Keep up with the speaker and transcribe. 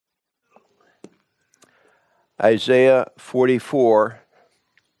Isaiah 44,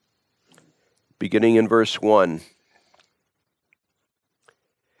 beginning in verse 1.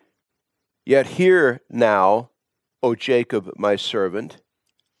 Yet hear now, O Jacob, my servant,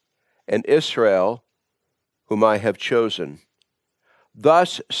 and Israel, whom I have chosen.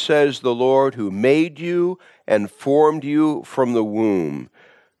 Thus says the Lord, who made you and formed you from the womb,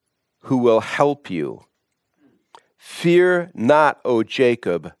 who will help you. Fear not, O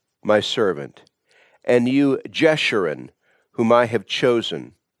Jacob, my servant, and you, Jeshurun, whom I have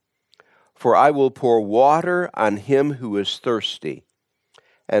chosen. For I will pour water on him who is thirsty,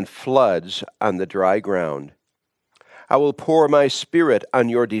 and floods on the dry ground. I will pour my spirit on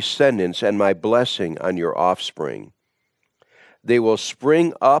your descendants and my blessing on your offspring. They will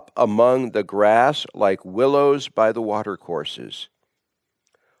spring up among the grass like willows by the watercourses.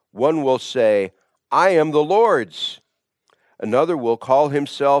 One will say, I am the Lord's. Another will call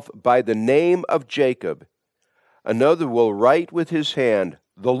himself by the name of Jacob. Another will write with his hand,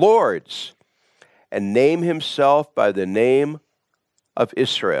 the Lord's, and name himself by the name of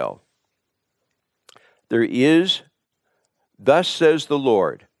Israel. There is, thus says the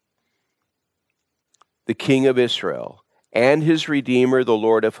Lord, the King of Israel, and his Redeemer, the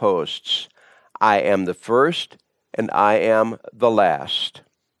Lord of hosts. I am the first, and I am the last.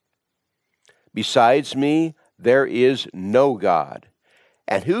 Besides me, there is no God,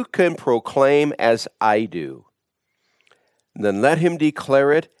 and who can proclaim as I do? Then let him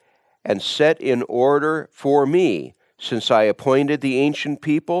declare it and set in order for me, since I appointed the ancient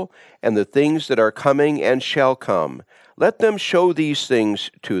people and the things that are coming and shall come. Let them show these things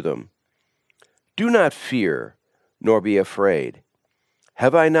to them. Do not fear, nor be afraid.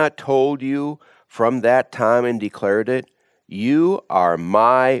 Have I not told you from that time and declared it? You are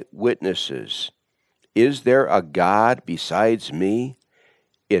my witnesses. Is there a God besides me?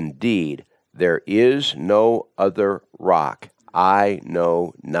 Indeed, there is no other rock. I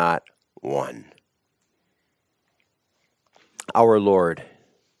know not one. Our Lord,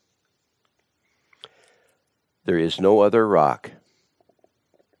 there is no other rock.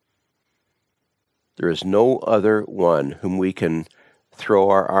 There is no other one whom we can throw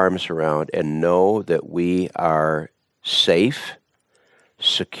our arms around and know that we are safe,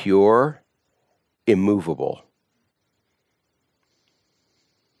 secure, immovable.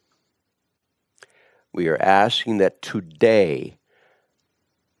 We are asking that today,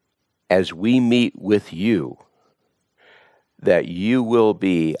 as we meet with you, that you will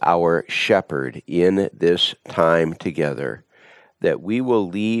be our shepherd in this time together, that we will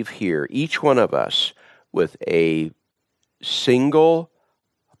leave here, each one of us, with a single,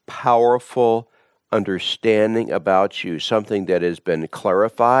 powerful understanding about you, something that has been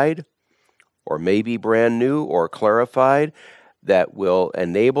clarified, or maybe brand new or clarified, that will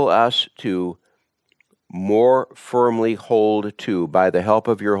enable us to more firmly hold to, by the help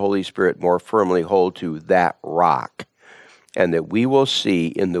of your Holy Spirit, more firmly hold to that rock. And that we will see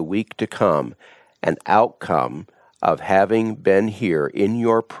in the week to come an outcome of having been here in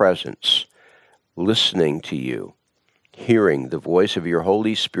your presence, listening to you, hearing the voice of your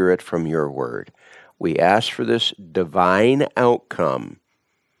Holy Spirit from your word. We ask for this divine outcome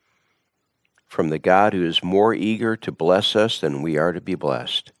from the God who is more eager to bless us than we are to be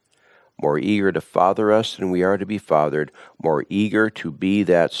blessed, more eager to father us than we are to be fathered, more eager to be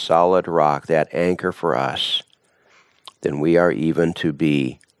that solid rock, that anchor for us, than we are even to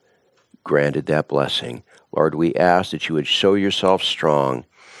be granted that blessing. Lord, we ask that you would show yourself strong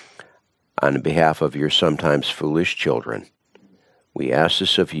on behalf of your sometimes foolish children. We ask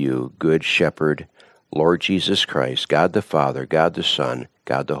this of you, good shepherd, Lord Jesus Christ, God the Father, God the Son,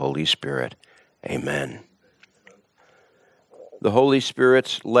 God the Holy Spirit. Amen. The Holy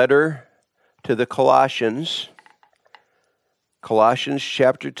Spirit's letter to the Colossians, Colossians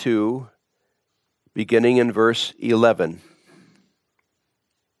chapter 2, beginning in verse 11.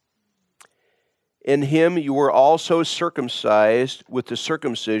 In him you were also circumcised with the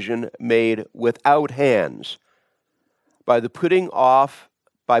circumcision made without hands, by putting off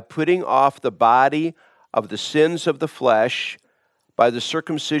the body of the sins of the flesh, by the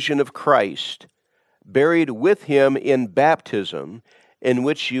circumcision of Christ, buried with him in baptism, in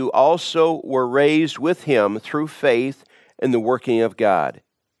which you also were raised with him through faith in the working of God,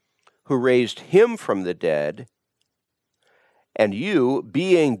 who raised him from the dead. And you,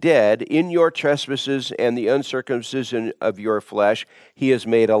 being dead in your trespasses and the uncircumcision of your flesh, he has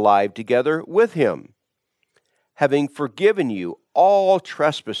made alive together with him, having forgiven you all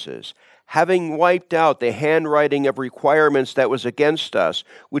trespasses, having wiped out the handwriting of requirements that was against us,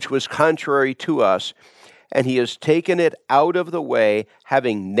 which was contrary to us, and he has taken it out of the way,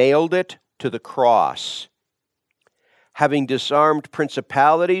 having nailed it to the cross. Having disarmed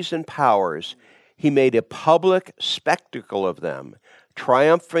principalities and powers, he made a public spectacle of them,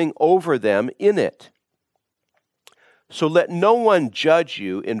 triumphing over them in it. So let no one judge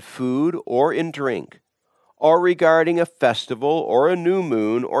you in food or in drink, or regarding a festival or a new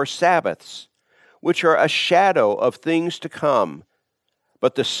moon or Sabbaths, which are a shadow of things to come,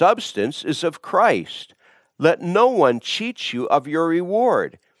 but the substance is of Christ. Let no one cheat you of your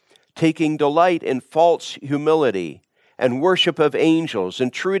reward, taking delight in false humility and worship of angels,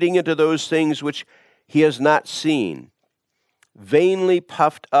 intruding into those things which he has not seen, vainly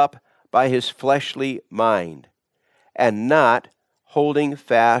puffed up by his fleshly mind, and not holding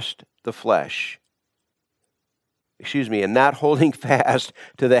fast the flesh. And not holding fast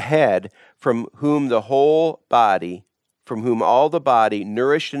to the head, from whom all the body,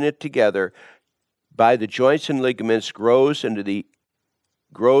 nourished in it together by the joints and ligaments, grows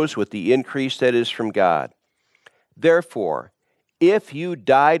with the increase that is from God. Therefore, if you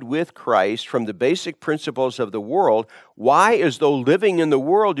died with Christ from the basic principles of the world, why, as though living in the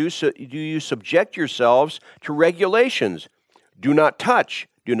world, do you subject yourselves to regulations? Do not touch,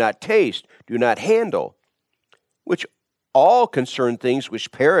 do not taste, do not handle, which all concern things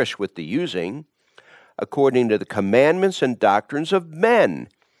which perish with the using, according to the commandments and doctrines of men.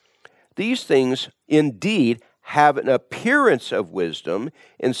 These things indeed have an appearance of wisdom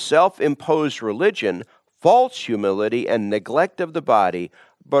in self-imposed religion, false humility, and neglect of the body,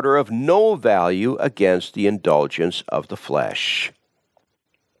 but are of no value against the indulgence of the flesh.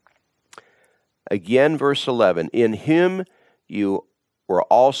 Again, verse 11, in him you were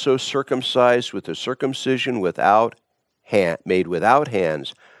also circumcised with a circumcision made without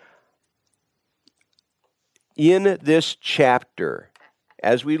hands. In this chapter,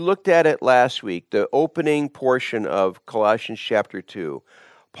 as we looked at it last week, the opening portion of Colossians chapter 2,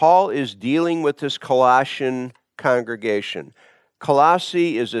 Paul is dealing with this Colossian congregation.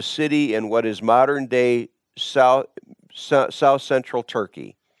 Colossae is a city in what is modern-day south central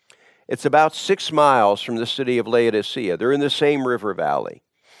Turkey. It's about 6 miles from the city of Laodicea. They're in the same river valley.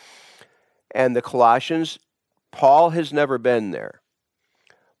 And the Colossians, Paul has never been there.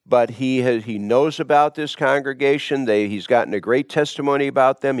 But he knows about this congregation. He's gotten a great testimony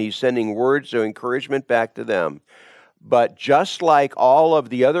about them. He's sending words of encouragement back to them. But just like all of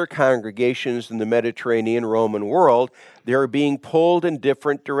the other congregations in the Mediterranean Roman world, they're being pulled in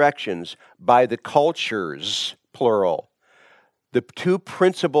different directions by the cultures, plural. The two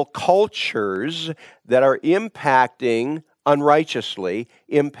principal cultures that are unrighteously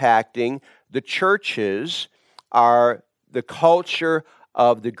impacting the churches are the culture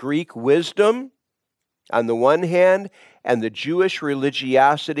of the Greek wisdom on the one hand, and the Jewish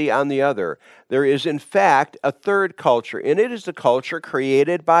religiosity on the other. There is, in fact, a third culture, and it is the culture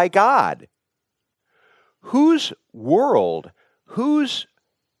created by God. Whose world, whose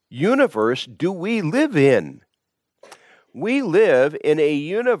universe do we live in? We live in a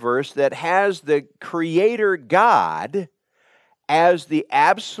universe that has the Creator God as the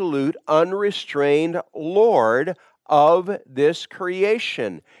absolute, unrestrained Lord of this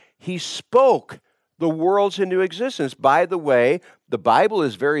creation. He spoke the worlds into existence. By the way, the Bible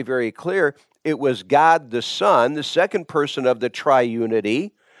is very, very clear. It was God the Son, the second person of the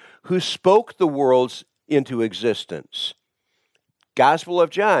triunity, who spoke the worlds into existence. Gospel of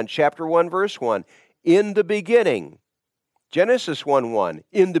John, chapter 1, verse 1. In the beginning. Genesis 1:1,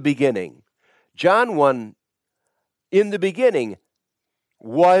 in the beginning. John 1, in the beginning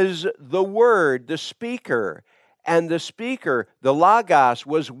was the Word, the speaker. And the speaker, the Logos,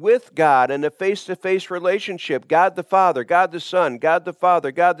 was with God in a face-to-face relationship. God the Father, God the Son, God the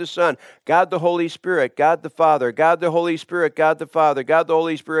Father, God the Son, God the Holy Spirit, God the Father, God the Holy Spirit, God the Father, God the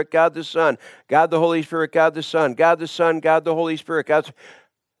Holy Spirit, God the Son, God the Holy Spirit, God the Son, God the Son, God the Holy Spirit,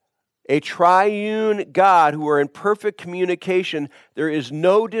 a triune God who are in perfect communication. There is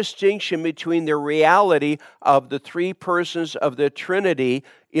no distinction between the reality of the three persons of the Trinity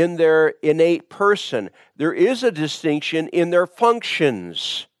in their innate person. There is a distinction in their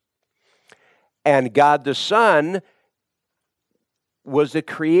functions. And God the Son was the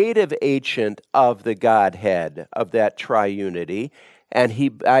creative agent of the Godhead, of that triunity.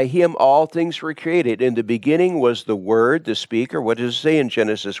 And by him all things were created. In the beginning was the Word, the speaker. What does it say in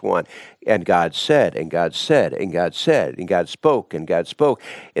Genesis 1? And God said, and God said, and God said, and God spoke, and God spoke.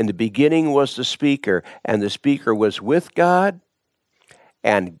 In the beginning was the speaker, and the speaker was with God.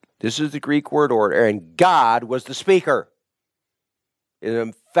 And this is the Greek word order, and God was the speaker. As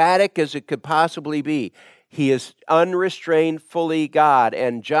emphatic as it could possibly be. He is unrestrained, fully God.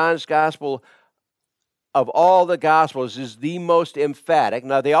 And John's Gospel of all the Gospels is the most emphatic.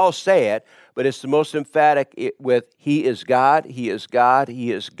 Now, they all say it, but it's the most emphatic with He is God, He is God,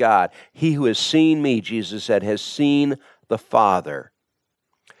 He is God. He who has seen me, Jesus said, has seen the Father.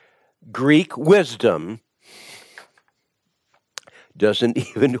 Greek wisdom doesn't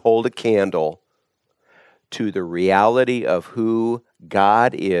even hold a candle to the reality of who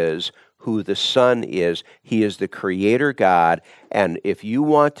God is, who the Son is. He is the Creator God, and if you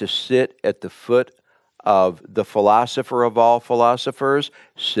want to sit at the foot of the philosopher of all philosophers,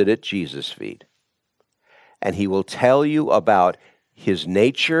 sit at Jesus' feet. And He will tell you about His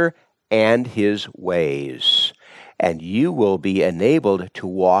nature and His ways. And you will be enabled to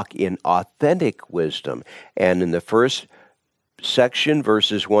walk in authentic wisdom. And in the first section,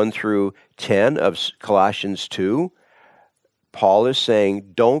 verses 1 through 10 of Colossians 2, Paul is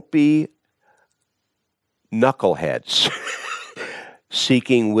saying, don't be knuckleheads,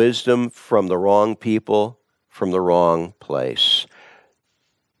 seeking wisdom from the wrong people, from the wrong place.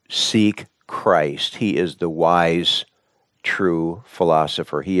 Seek Christ. He is the wise, true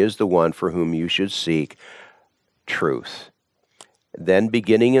philosopher. He is the one for whom you should seek truth. Then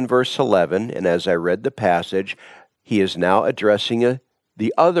beginning in verse 11, and as I read the passage, he is now addressing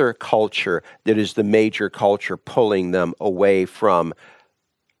the other culture that is the major culture pulling them away from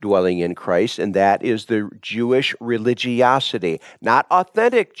dwelling in Christ, and that is the Jewish religiosity. Not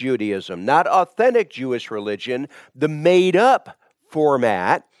authentic Judaism, not authentic Jewish religion, the made-up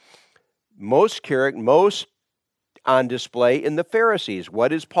format, most on display in the Pharisees.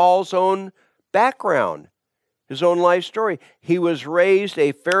 What is Paul's own background? His own life story. He was raised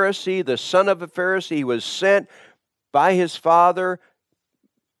a Pharisee, the son of a Pharisee. He was sent by his father,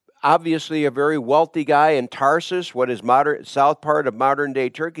 obviously a very wealthy guy in Tarsus, what is south part of modern-day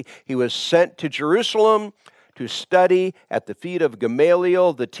Turkey. He was sent to Jerusalem to study at the feet of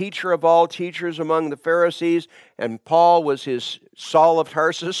Gamaliel, the teacher of all teachers among the Pharisees, and Saul of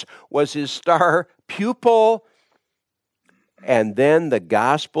Tarsus was his star pupil. And then the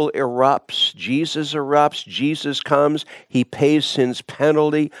gospel erupts. Jesus comes. He pays sin's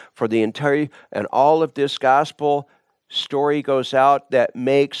penalty for the entire, and all of this gospel story goes out that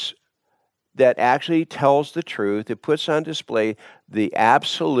actually tells the truth. It puts on display the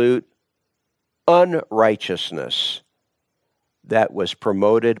absolute unrighteousness that was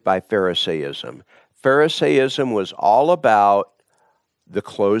promoted by Pharisaism. Pharisaism was all about the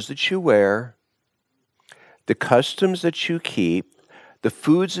clothes that you wear, the customs that you keep, the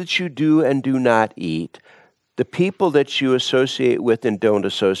foods that you do and do not eat, the people that you associate with and don't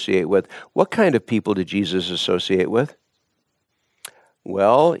associate with. What kind of people did Jesus associate with?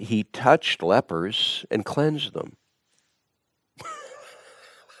 Well, he touched lepers and cleansed them.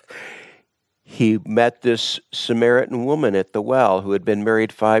 He met this Samaritan woman at the well who had been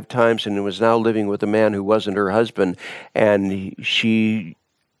married 5 times and was now living with a man who wasn't her husband, and she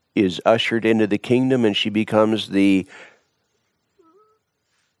is ushered into the kingdom, and she becomes the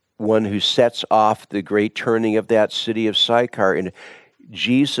one who sets off the great turning of that city of Sychar. And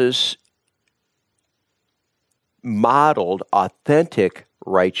Jesus modeled authentic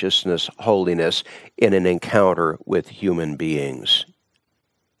righteousness, holiness in an encounter with human beings.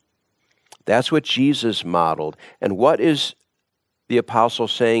 That's what Jesus modeled. And what is the apostle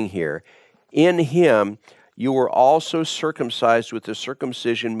saying here? In him, you were also circumcised with the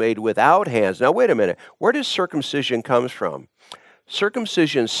circumcision made without hands. Now, wait a minute. Where does circumcision come from?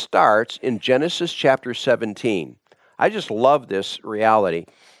 Circumcision starts in Genesis chapter 17. I just love this reality.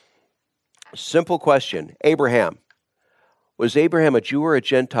 Simple question. Abraham. Was Abraham a Jew or a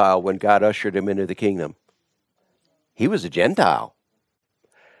Gentile when God ushered him into the kingdom? He was a Gentile.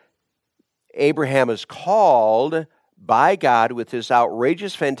 Abraham is called by God with this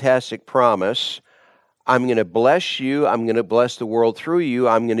outrageous, fantastic promise. I'm going to bless you. I'm going to bless the world through you.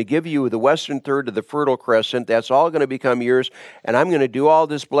 I'm going to give you the western third of the Fertile Crescent. That's all going to become yours. And I'm going to do all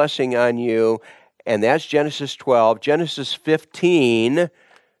this blessing on you. And that's Genesis 12. Genesis 15.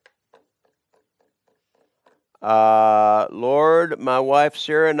 Lord, my wife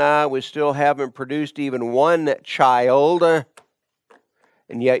Sarah and I, we still haven't produced even one child.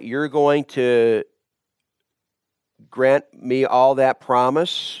 And yet you're going to grant me all that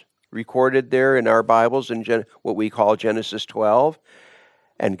promise recorded there in our Bibles in what we call Genesis 12.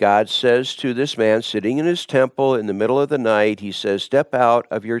 And God says to this man sitting in his temple in the middle of the night, he says, step out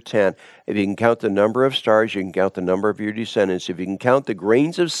of your tent. If you can count the number of stars, you can count the number of your descendants. If you can count the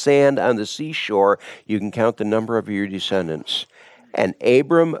grains of sand on the seashore, you can count the number of your descendants. And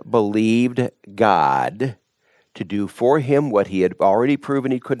Abram believed God to do for him what he had already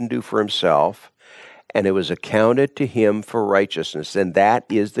proven he couldn't do for himself, and it was accounted to him for righteousness. And that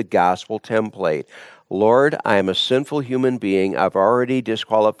is the gospel template. Lord, I am a sinful human being. I've already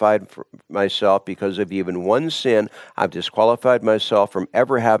disqualified myself because of even one sin. I've disqualified myself from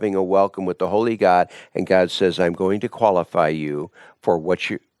ever having a welcome with the Holy God. And God says, I'm going to qualify you for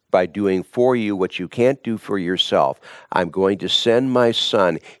by doing for you what you can't do for yourself. I'm going to send my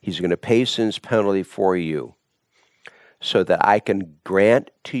Son. He's going to pay sin's penalty for you so that I can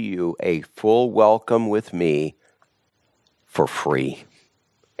grant to you a full welcome with me for free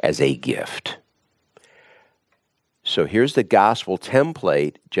as a gift. So here's the gospel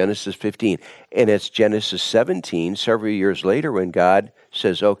template, Genesis 15. And it's Genesis 17, several years later, when God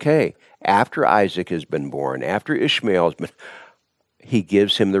says, okay, after Isaac has been born, after Ishmael has been, he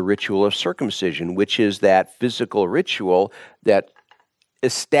gives him the ritual of circumcision, which is that physical ritual that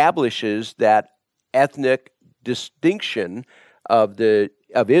establishes that ethnic distinction of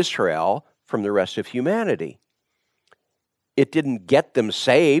Israel from the rest of humanity. It didn't get them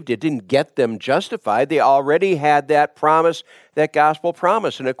saved. It didn't get them justified. They already had that promise, that gospel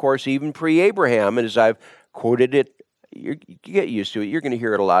promise. And of course, even pre-Abraham, and as I've quoted it, you get used to it. You're going to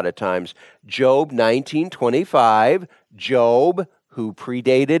hear it a lot of times. Job 19:25, Job, who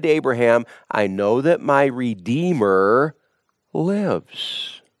predated Abraham, I know that my Redeemer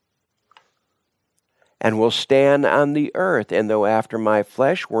lives and will stand on the earth. And though after my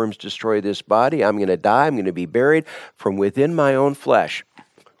flesh worms destroy this body, I'm going to die, I'm going to be buried from within my own flesh,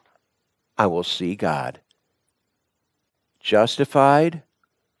 I will see God. Justified,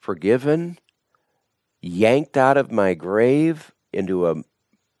 forgiven, yanked out of my grave into a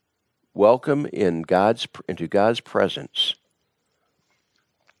welcome into God's presence.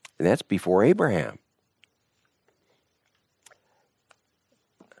 And that's before Abraham.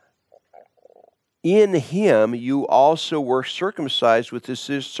 In him you also were circumcised with the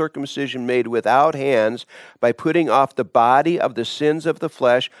circumcision made without hands, by putting off the body of the sins of the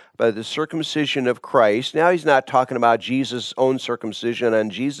flesh by the circumcision of Christ. Now he's not talking about Jesus' own circumcision on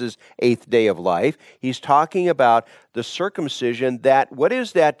Jesus' 8th day of life. He's talking about the circumcision, what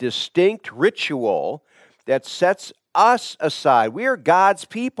is that distinct ritual that sets us aside? We are God's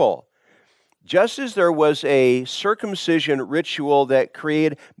people. Just as there was a circumcision ritual that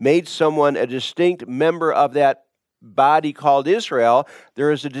made someone a distinct member of that body called Israel,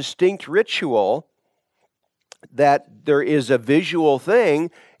 there is a distinct ritual that there is a visual thing,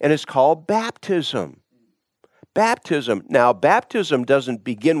 and it's called baptism. Baptism. Now, baptism doesn't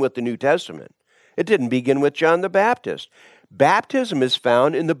begin with the New Testament. It didn't begin with John the Baptist. Baptism is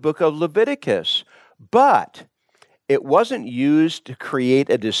found in the book of Leviticus, but it wasn't used to create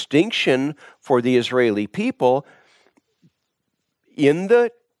a distinction for the Israeli people. In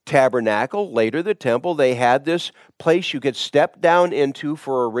the tabernacle, later the temple, they had this place you could step down into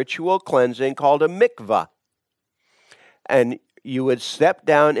for a ritual cleansing called a mikvah. And you would step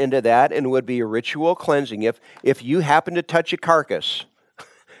down into that, and it would be a ritual cleansing. If you happen to touch a carcass,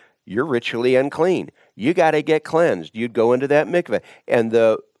 you're ritually unclean. You got to get cleansed. You'd go into that mikveh. And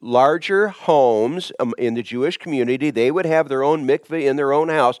the larger homes in the Jewish community, they would have their own mikveh in their own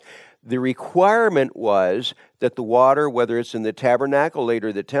house. The requirement was that the water, whether it's in the tabernacle,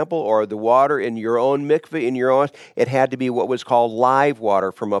 later the temple, or the water in your own mikveh, in your own, it had to be what was called live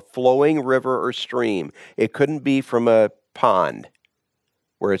water from a flowing river or stream. It couldn't be from a pond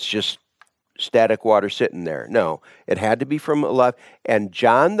where it's just static water sitting there. No, it had to be from a live. And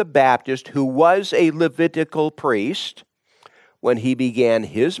John the Baptist, who was a Levitical priest, when he began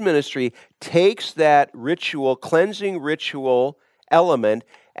his ministry, takes that ritual, cleansing ritual element,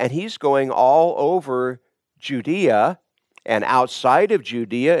 and he's going all over Judea and outside of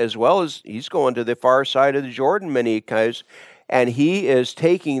Judea, as well as he's going to the far side of the Jordan many times, and he is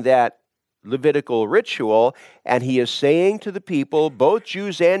taking that Levitical ritual, and he is saying to the people, both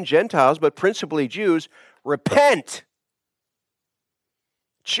Jews and Gentiles, but principally Jews, repent.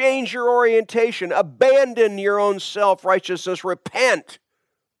 Change your orientation. Abandon your own self-righteousness. Repent.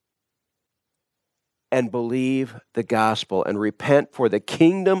 And believe the gospel. And repent, for the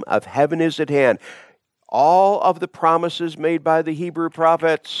kingdom of heaven is at hand. All of the promises made by the Hebrew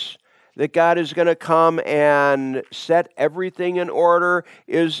prophets that God is going to come and set everything in order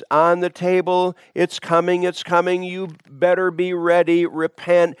is on the table. It's coming, it's coming. You better be ready.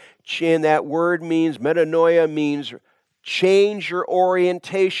 Repent. And that word means, metanoia means change your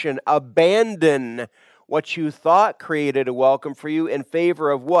orientation. Abandon what you thought created a welcome for you in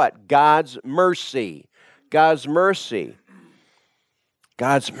favor of what? God's mercy. God's mercy.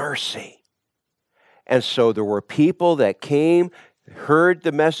 God's mercy. And so there were people that came, heard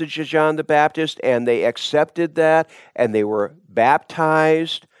the message of John the Baptist, and they accepted that, and they were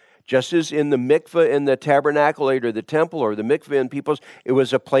baptized, just as in the mikveh in the tabernacle, later the temple, or the mikveh in people's, it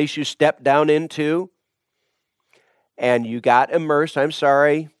was a place you stepped down into. and you got immersed. I'm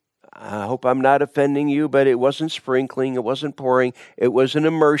sorry. I hope I'm not offending you, but it wasn't sprinkling. It wasn't pouring. It was an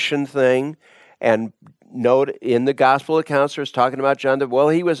immersion thing. And note in the gospel accounts, it's talking about John, well,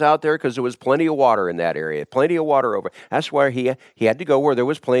 he was out there because there was plenty of water in that area, plenty of water over. That's why he had to go where there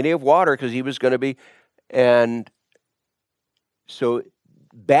was plenty of water because he was going to be. And so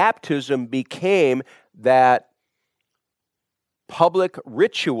baptism became that public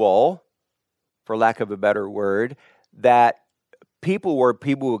ritual, for lack of a better word, that people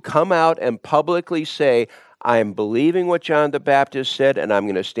would come out and publicly say, I'm believing what John the Baptist said, and I'm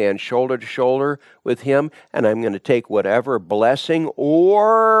going to stand shoulder to shoulder with him, and I'm going to take whatever blessing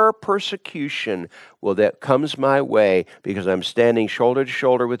or persecution that comes my way because I'm standing shoulder to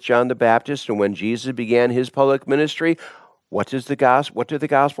shoulder with John the Baptist. And when Jesus began his public ministry, what do the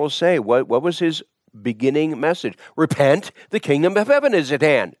Gospels say? What was his beginning message? Repent, the kingdom of heaven is at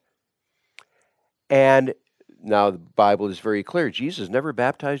hand. And now the Bible is very clear. Jesus never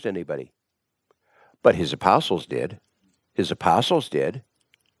baptized anybody. But his apostles did. His apostles did.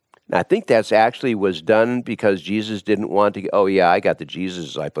 And I think that's actually was done because Jesus didn't want to, I got the Jesus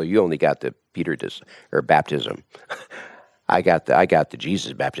disciple. You only got the Peter or baptism. I got the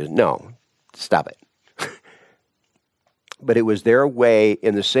Jesus baptism. No, stop it. But it was their way,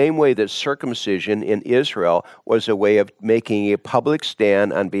 in the same way that circumcision in Israel was a way of making a public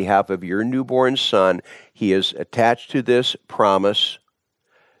stand on behalf of your newborn son. He is attached to this promise.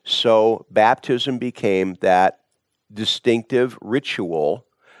 So baptism became that distinctive ritual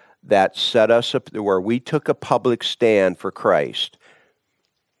that set us up where we took a public stand for Christ.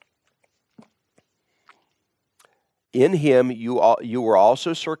 In him you were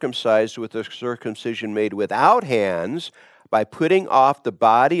also circumcised with a circumcision made without hands, by putting off the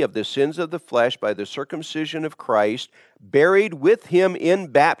body of the sins of the flesh by the circumcision of Christ, buried with him in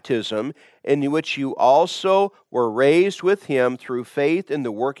baptism, in which you also were raised with him through faith in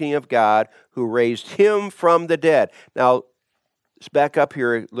the working of God, who raised him from the dead. Now, let's back up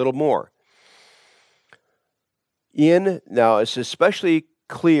here a little more. Now, it's especially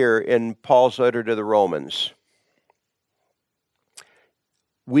clear in Paul's letter to the Romans.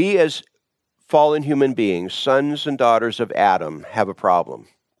 We as fallen human beings, sons and daughters of Adam, have a problem,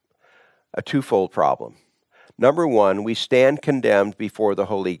 a twofold problem. Number one, we stand condemned before the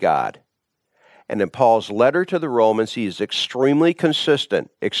holy God. And in Paul's letter to the Romans, he is extremely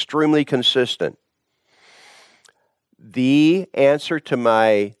consistent, extremely consistent. The answer to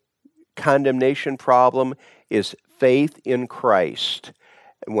my condemnation problem is faith in Christ.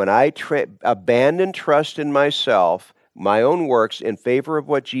 And when I abandon trust in myself, my own works, in favor of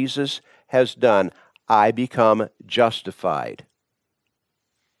what Jesus has done, I become justified.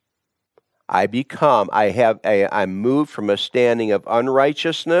 I'm moved from a standing of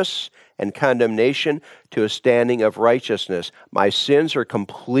unrighteousness and condemnation to a standing of righteousness. My sins are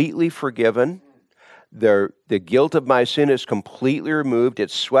completely forgiven. The guilt of my sin is completely removed.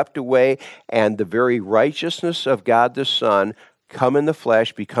 It's swept away, and the very righteousness of God the Son, come in the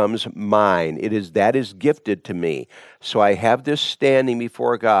flesh, becomes mine. That is gifted to me. So I have this standing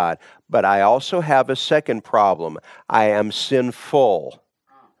before God. But I also have a second problem. I am sinful.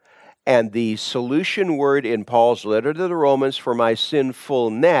 And the solution word in Paul's letter to the Romans for my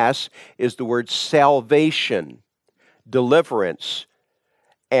sinfulness is the word salvation, deliverance.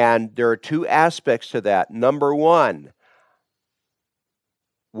 And there are two aspects to that. Number one,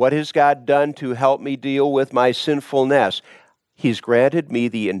 what has God done to help me deal with my sinfulness? He's granted me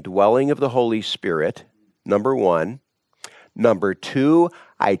the indwelling of the Holy Spirit, number one. Number two,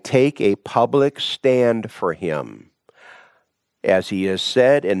 I take a public stand for him. As he has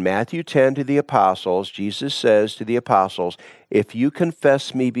said in Matthew 10 to the apostles, Jesus says to the apostles, if you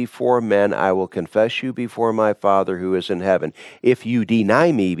confess me before men, I will confess you before my Father who is in heaven. If you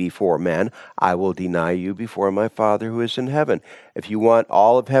deny me before men, I will deny you before my Father who is in heaven. If you want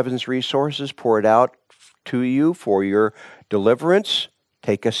all of heaven's resources poured out to you for your deliverance,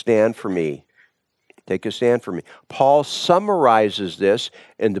 take a stand for me. Take a stand for me. Paul summarizes this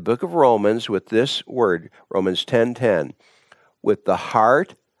in the book of Romans with this word, Romans 10:10. With the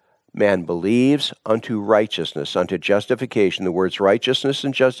heart, man believes unto righteousness, unto justification. The words righteousness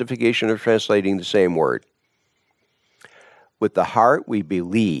and justification are translating the same word. With the heart, we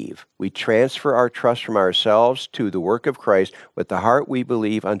believe. We transfer our trust from ourselves to the work of Christ. With the heart, we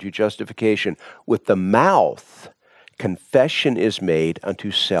believe unto justification. With the mouth, confession is made unto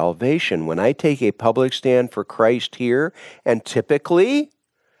salvation. When I take a public stand for Christ here, and typically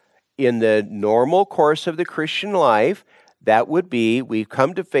in the normal course of the Christian life, that would be we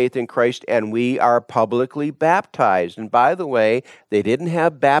come to faith in Christ and we are publicly baptized. And by the way, they didn't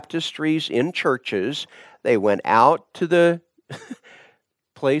have baptistries in churches. They went out to the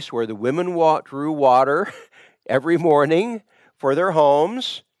place where the women drew water every morning for their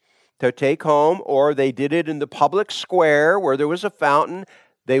homes to take home, or they did it in the public square where there was a fountain.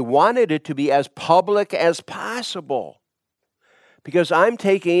 They wanted it to be as public as possible because I'm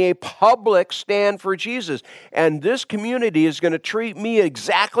taking a public stand for Jesus. And this community is going to treat me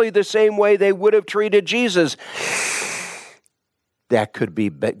exactly the same way they would have treated Jesus. That could be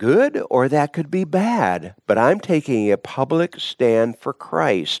good or that could be bad, but I'm taking a public stand for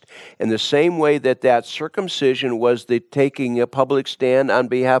Christ in the same way that circumcision was taking a public stand on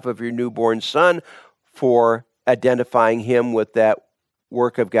behalf of your newborn son for identifying him with that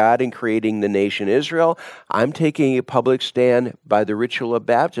work of God in creating the nation Israel. I'm taking a public stand by the ritual of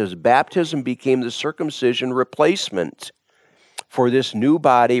baptism. Baptism became the circumcision replacement for this new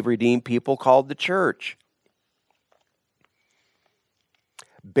body of redeemed people called the church.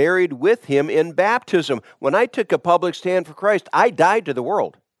 Buried with him in baptism. When I took a public stand for Christ, I died to the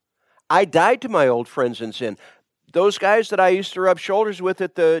world. I died to my old friends in sin. Those guys that I used to rub shoulders with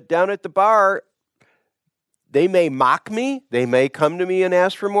down at the bar, they may mock me. They may come to me and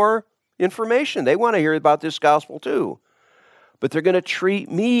ask for more information. They want to hear about this gospel too. But they're going to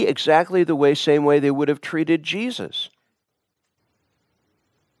treat me exactly the same way they would have treated Jesus.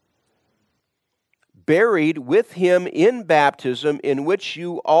 Buried with him in baptism, in which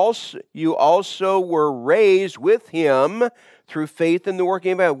you also were raised with him through faith in the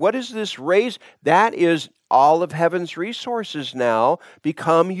working of God. What is this raised? That is all of heaven's resources now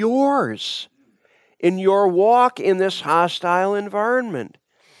become yours in your walk in this hostile environment.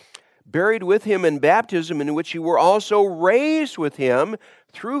 Buried with him in baptism, in which you were also raised with him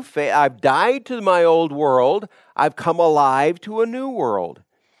through faith. I've died to my old world. I've come alive to a new world.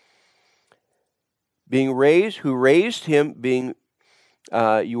 You were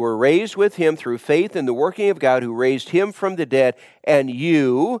raised with him through faith in the working of God who raised him from the dead, and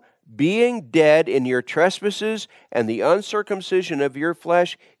you, being dead in your trespasses and the uncircumcision of your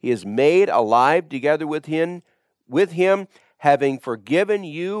flesh, he is made alive together with him, having forgiven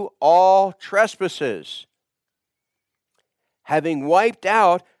you all trespasses, having wiped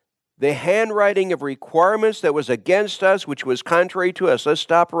out the handwriting of requirements that was against us, which was contrary to us. Let's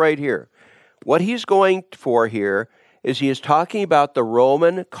stop right here. What he's going for here is he is talking about the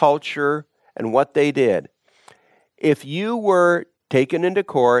Roman culture and what they did. If you were taken into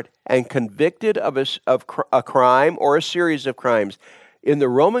court and convicted of a crime or a series of crimes, in the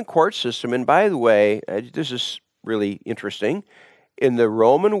Roman court system, and by the way, this is really interesting, in the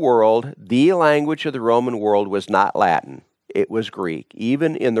Roman world, the language of the Roman world was not Latin. It was Greek.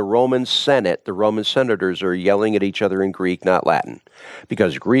 Even in the Roman Senate, the Roman senators are yelling at each other in Greek, not Latin,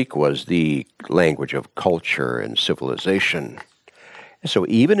 because Greek was the language of culture and civilization. So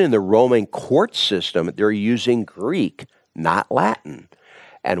even in the Roman court system, they're using Greek, not Latin.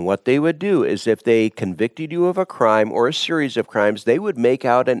 And what they would do is if they convicted you of a crime or a series of crimes, they would make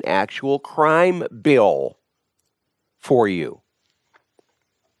out an actual crime bill for you.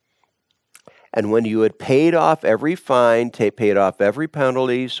 And when you had paid off every fine, paid off every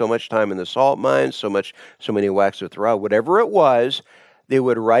penalty, so much time in the salt mines, so many whacks with the rod, whatever it was, they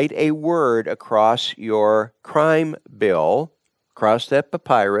would write a word across your crime bill, across that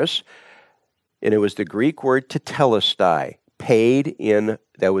papyrus, and it was the Greek word tetelestai, paid in.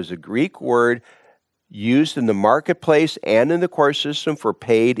 That was a Greek word used in the marketplace and in the court system for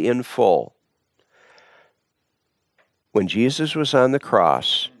paid in full. When Jesus was on the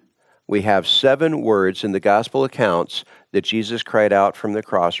cross, we have 7 words in the gospel accounts that Jesus cried out from the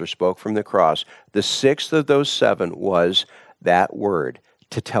cross or spoke from the cross. The 6th of those 7 was that word,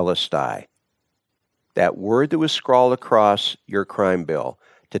 tetelestai. That word that was scrawled across your crime bill,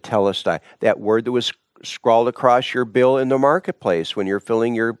 tetelestai. That word that was scrawled across your bill in the marketplace when you're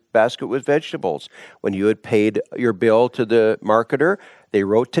filling your basket with vegetables. When you had paid your bill to the marketer, they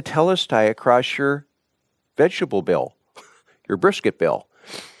wrote tetelestai across your vegetable bill, your brisket bill.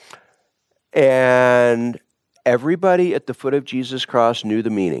 And everybody at the foot of Jesus' cross knew the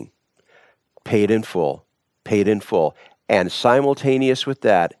meaning. Paid in full, paid in full. And simultaneous with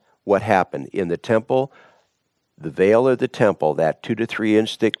that, what happened? In the temple, the veil of the temple, that 2 to 3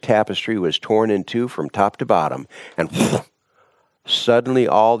 inch thick tapestry was torn in two from top to bottom. And suddenly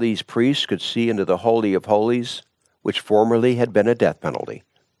all these priests could see into the Holy of Holies, which formerly had been a death penalty.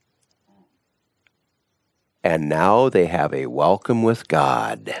 And now they have a welcome with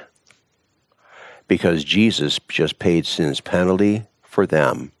God, because Jesus just paid sin's penalty for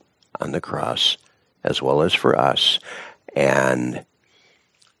them on the cross, as well as for us. And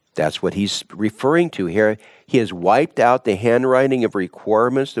that's what he's referring to here. He has wiped out the handwriting of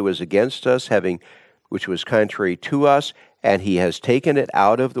requirements that was against us, having which was contrary to us, and he has taken it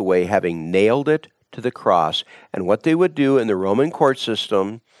out of the way, having nailed it to the cross. And what they would do in the Roman court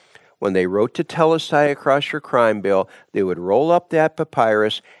system, when they wrote tetelestai across your crime bill, they would roll up that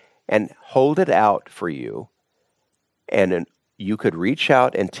papyrus and hold it out for you, and then you could reach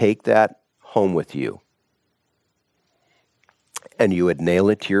out and take that home with you. And you would nail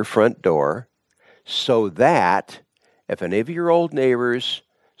it to your front door, so that if any of your old neighbors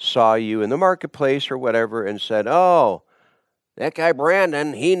saw you in the marketplace or whatever and said, "Oh, that guy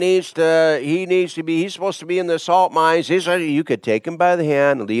Brandon, he's supposed to be in the salt mines," you could take him by the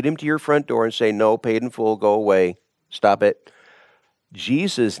hand, lead him to your front door and say, "No, paid in full, go away, stop it."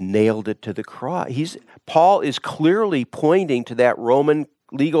 Jesus nailed it to the cross. Paul is clearly pointing to that Roman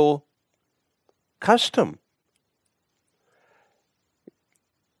legal custom.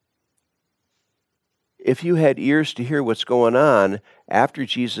 If you had ears to hear what's going on, after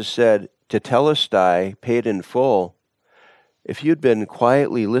Jesus said, tetelestai, paid in full, if you'd been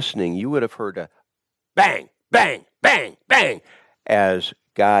quietly listening, you would have heard a bang, bang, bang, bang, as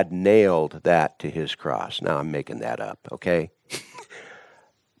God nailed that to his cross. Now I'm making that up, okay?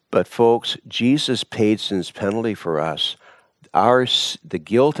 But folks, Jesus paid sin's penalty for us. The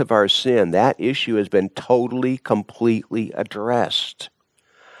guilt of our sin, that issue has been totally, completely addressed.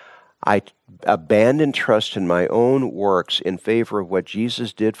 I abandon trust in my own works in favor of what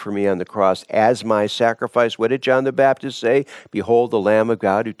Jesus did for me on the cross as my sacrifice. What did John the Baptist say? "Behold the Lamb of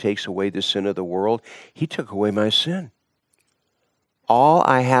God who takes away the sin of the world." He took away my sin. All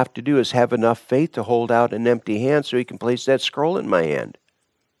I have to do is have enough faith to hold out an empty hand so he can place that scroll in my hand.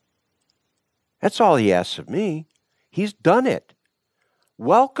 That's all he asks of me. He's done it.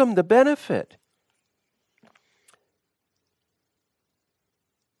 Welcome the benefit.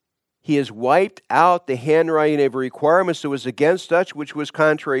 He has wiped out the handwriting of requirements that was against us, which was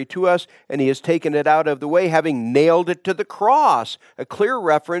contrary to us, and he has taken it out of the way, having nailed it to the cross. A clear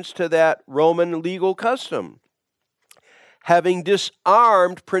reference to that Roman legal custom. Having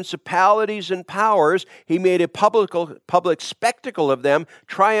disarmed principalities and powers, he made a public spectacle of them,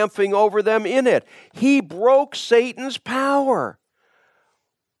 triumphing over them in it. He broke Satan's power.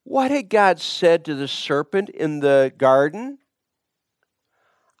 What had God said to the serpent in the garden?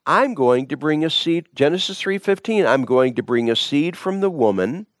 I'm going to bring a seed, Genesis 3:15, I'm going to bring a seed from the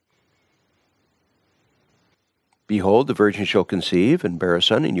woman. Behold, the virgin shall conceive and bear a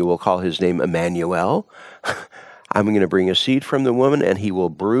son, and you will call his name Emmanuel. I'm going to bring a seed from the woman, and he will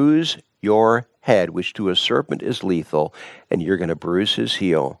bruise your head, which to a serpent is lethal, and you're going to bruise his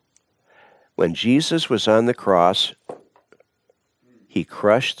heel. When Jesus was on the cross, he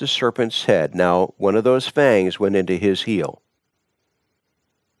crushed the serpent's head. Now, one of those fangs went into his heel.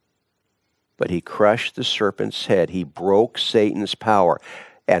 But he crushed the serpent's head. He broke Satan's power.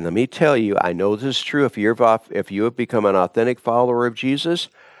 And let me tell you, I know this is true. If you have become an authentic follower of Jesus,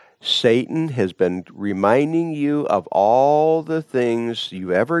 Satan has been reminding you of all the things you've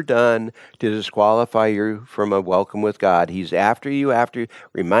ever done to disqualify you from a welcome with God. He's after you,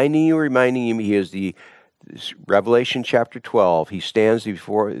 reminding you. He is the Revelation chapter 12. He stands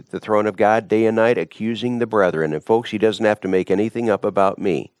before the throne of God day and night, accusing the brethren. And folks, he doesn't have to make anything up about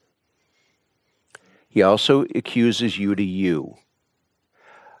me. He also accuses you to you.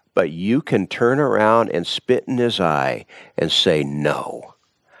 But you can turn around and spit in his eye and say, no.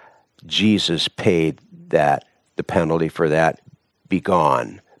 Jesus paid the penalty for that. Be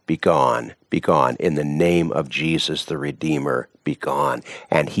gone, be gone, be gone. In the name of Jesus, the Redeemer, be gone.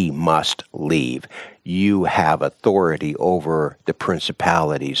 And he must leave. You have authority over the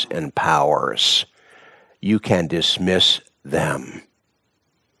principalities and powers. You can dismiss them.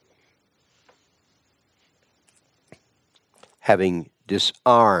 Having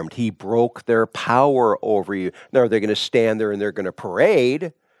disarmed, he broke their power over you. Now, they're going to stand there and they're going to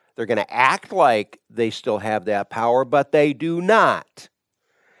parade. They're going to act like they still have that power, but they do not.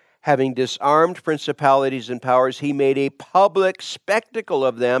 Having disarmed principalities and powers, he made a public spectacle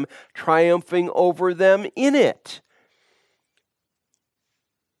of them, triumphing over them in it.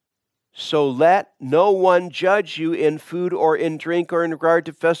 So let no one judge you in food or in drink or in regard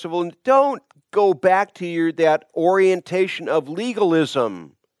to festival. Don't go back to that orientation of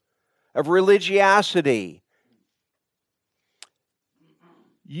legalism, of religiosity.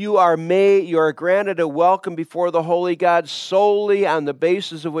 You are granted a welcome before the holy God solely on the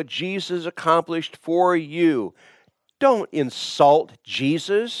basis of what Jesus accomplished for you. Don't insult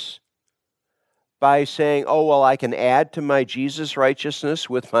Jesus by saying, oh, well, I can add to my Jesus righteousness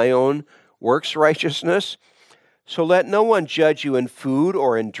with my own works righteousness. So let no one judge you in food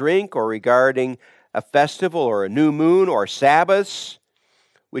or in drink or regarding a festival or a new moon or Sabbaths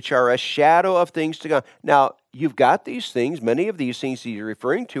which are a shadow of things to come. Now, you've got these things. Many of these things that you're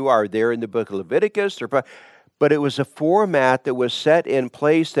referring to are there in the book of Leviticus. But it was a format that was set in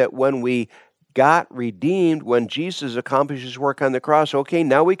place that when we got redeemed, when Jesus accomplished his work on the cross, okay,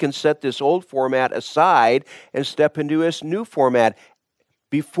 now we can set this old format aside and step into this new format.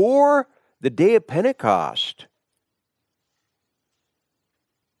 Before the day of Pentecost,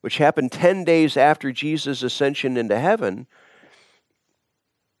 which happened 10 days after Jesus' ascension into heaven,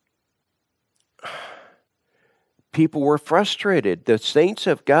 people were frustrated. The saints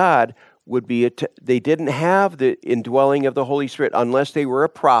of God they didn't have the indwelling of the Holy Spirit unless they were a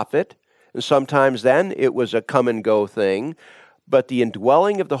prophet, and sometimes then it was a come and go thing. But the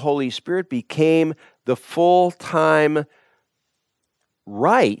indwelling of the Holy Spirit became the full-time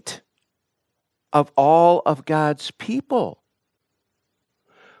right of all of God's people.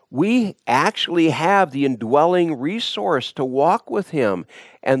 We actually have the indwelling resource to walk with him.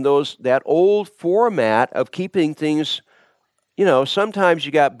 And that old format of keeping things, sometimes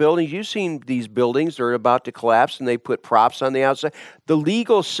you got buildings. You've seen these buildings that are about to collapse and they put props on the outside. The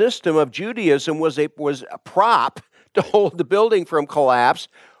legal system of Judaism was a prop to hold the building from collapse.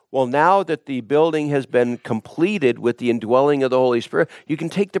 Well, now that the building has been completed with the indwelling of the Holy Spirit, you can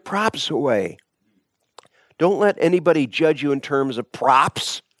take the props away. Don't let anybody judge you in terms of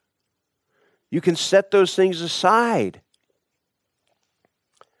props. You can set those things aside.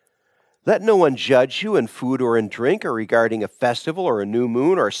 Let no one judge you in food or in drink or regarding a festival or a new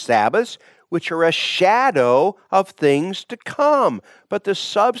moon or Sabbaths, which are a shadow of things to come, but the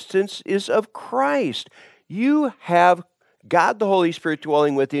substance is of Christ. You have God the Holy Spirit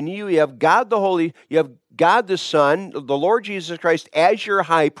dwelling within you. You have God the Son, the Lord Jesus Christ as your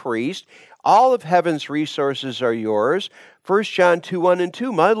high priest. All of heaven's resources are yours. 1 John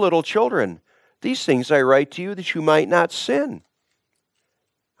 2:1-2, my little children, these things I write to you that you might not sin.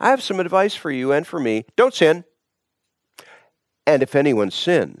 I have some advice for you and for me. Don't sin. And if anyone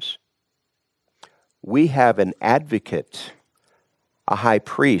sins, we have an advocate, a high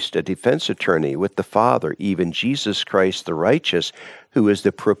priest, a defense attorney with the Father, even Jesus Christ the righteous, who is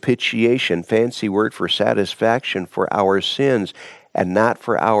the propitiation, fancy word for satisfaction for our sins, and not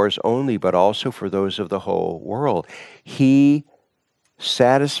for ours only, but also for those of the whole world. He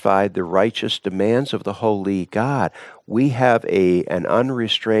satisfied the righteous demands of the holy God. We have an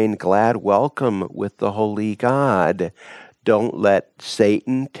unrestrained, glad welcome with the holy God. Don't let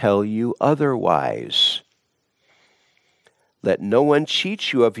Satan tell you otherwise. Let no one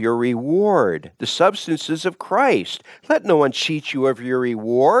cheat you of your reward, the substances of Christ. Let no one cheat you of your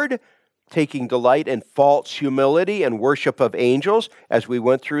reward, taking delight in false humility and worship of angels, as we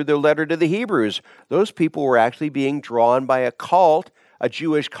went through the letter to the Hebrews. Those people were actually being drawn by a cult, a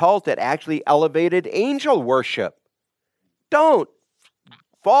Jewish cult that actually elevated angel worship. Don't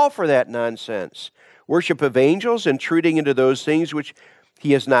fall for that nonsense. Worship of angels, intruding into those things which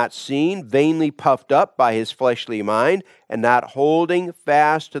he has not seen, vainly puffed up by his fleshly mind, and not holding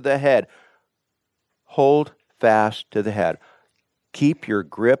fast to the head. Hold fast to the head. Keep your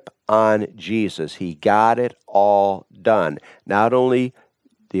grip on Jesus. He got it all done. Not only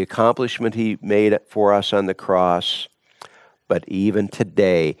the accomplishment he made for us on the cross, but even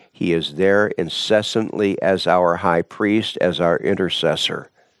today, he is there incessantly as our high priest, as our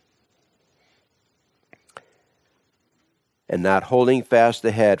intercessor. And not holding fast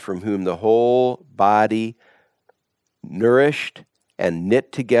the head, from whom the whole body, nourished and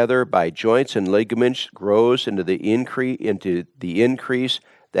knit together by joints and ligaments, grows into the increase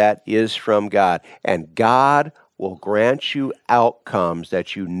that is from God. And God will grant you outcomes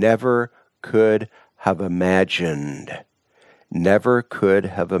that you never could have imagined. Never could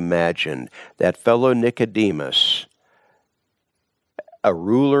have imagined. That fellow Nicodemus, a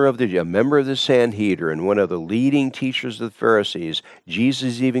member of the Sanhedrin, one of the leading teachers of the Pharisees,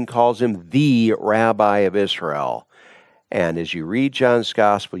 Jesus even calls him the Rabbi of Israel. And as you read John's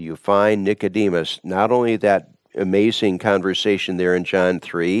Gospel, you find Nicodemus, not only that amazing conversation there in John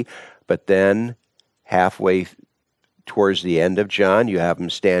 3, but then halfway towards the end of John, you have him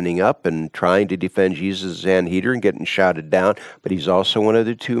standing up and trying to defend Jesus' Sanhedrin, getting shouted down, but he's also one of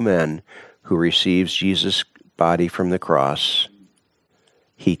the two men who receives Jesus' body from the cross.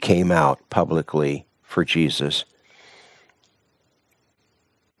 He came out publicly for Jesus.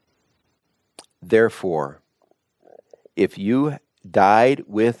 Therefore, if you died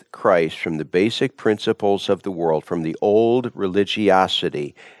with Christ from the basic principles of the world, from the old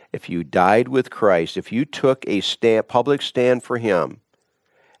religiosity, if you died with Christ, if you took a public stand for him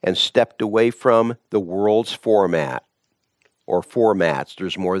and stepped away from the world's format, or formats,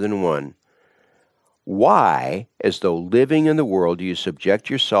 there's more than one, Why, as though living in the world, do you subject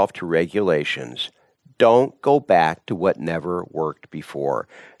yourself to regulations? Don't go back to what never worked before.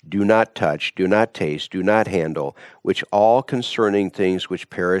 Do not touch, do not taste, do not handle, which all concerning things which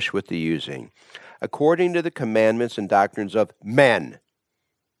perish with the using, according to the commandments and doctrines of men,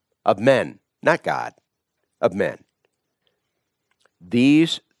 not God, of men.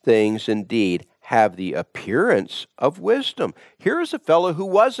 These things indeed have the appearance of wisdom. Here is a fellow who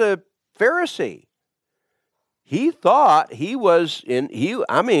was a Pharisee. He thought he was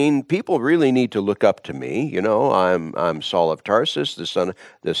people really need to look up to me. You know, I'm Saul of Tarsus,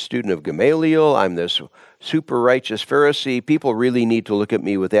 the student of Gamaliel. I'm this super righteous Pharisee. People really need to look at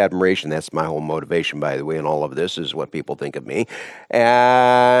me with admiration. That's my whole motivation, by the way, and all of this is what people think of me.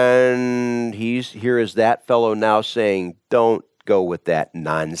 And here is that fellow now saying, don't go with that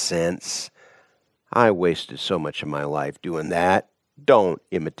nonsense. I wasted so much of my life doing that. Don't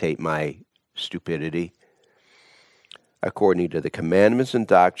imitate my stupidity. According to the commandments and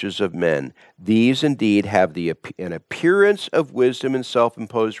doctrines of men, these indeed have an appearance of wisdom and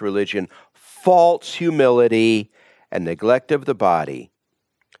self-imposed religion, false humility, and neglect of the body,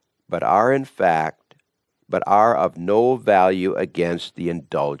 but are of no value against the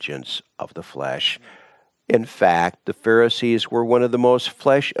indulgence of the flesh. In fact, the Pharisees were one of the most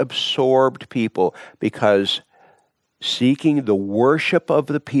flesh-absorbed people because seeking the worship of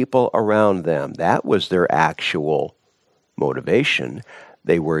the people around them, that was their actual motivation.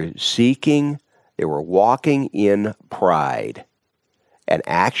 They were walking in pride. And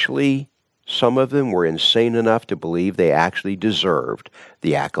actually, some of them were insane enough to believe they actually deserved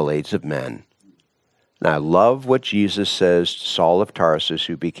the accolades of men. And I love what Jesus says to Saul of Tarsus,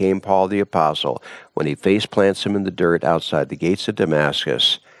 who became Paul the Apostle, when he face plants him in the dirt outside the gates of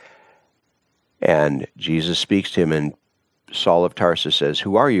Damascus. And Jesus speaks to him, and Saul of Tarsus says,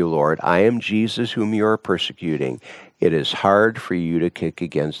 "Who are you, Lord?" "I am Jesus whom you are persecuting. It is hard for you to kick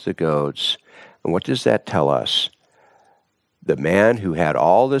against the goads." And what does that tell us? The man who had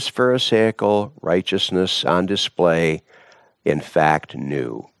all this Pharisaical righteousness on display, in fact,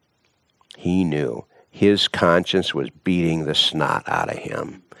 knew. He knew. His conscience was beating the snot out of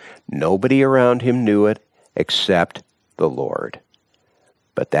him. Nobody around him knew it except the Lord.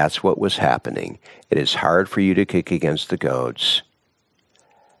 But that's what was happening. It is hard for you to kick against the goads.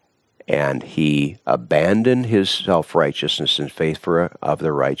 And he abandoned his self-righteousness in favor of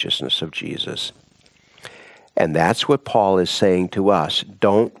the righteousness of Jesus. And that's what Paul is saying to us.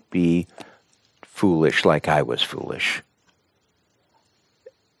 Don't be foolish like I was foolish.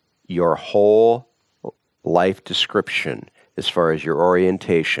 Your whole life description, as far as your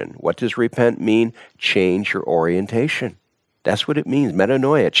orientation, what does repent mean? Change your orientation. That's what it means,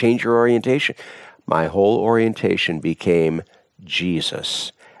 metanoia, change your orientation. My whole orientation became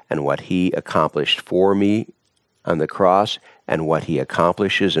Jesus and what he accomplished for me on the cross and what he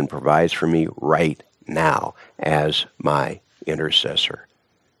accomplishes and provides for me right now as my intercessor.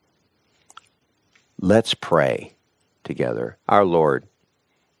 Let's pray together. Our Lord,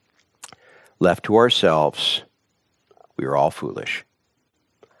 left to ourselves, we are all foolish.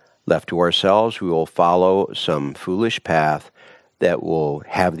 Left to ourselves, we will follow some foolish path that will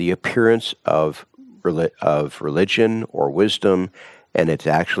have the appearance of religion or wisdom, and it's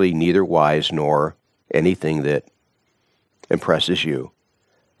actually neither wise nor anything that impresses you.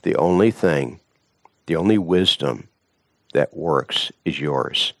 The only wisdom that works is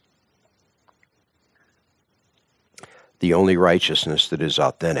yours. The only righteousness that is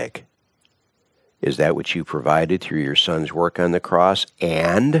authentic is that which you provided through your Son's work on the cross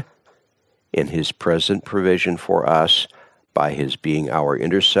and in his present provision for us by his being our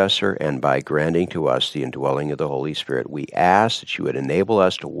intercessor and by granting to us the indwelling of the Holy Spirit. We ask that you would enable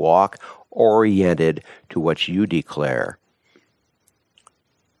us to walk oriented to what you declare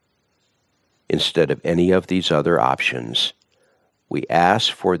instead of any of these other options. We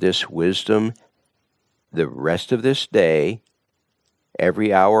ask for this wisdom the rest of this day,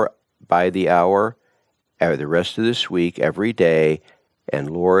 every hour by the hour, the rest of this week, every day. And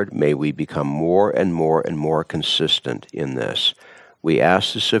Lord, may we become more and more and more consistent in this. We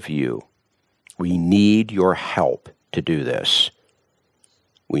ask this of you. We need your help to do this.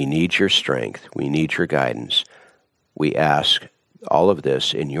 We need your strength. We need your guidance. We ask all of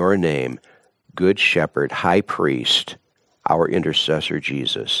this in your name, Good Shepherd, High Priest, our intercessor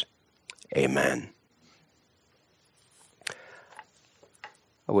Jesus. Amen.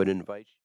 I would invite you.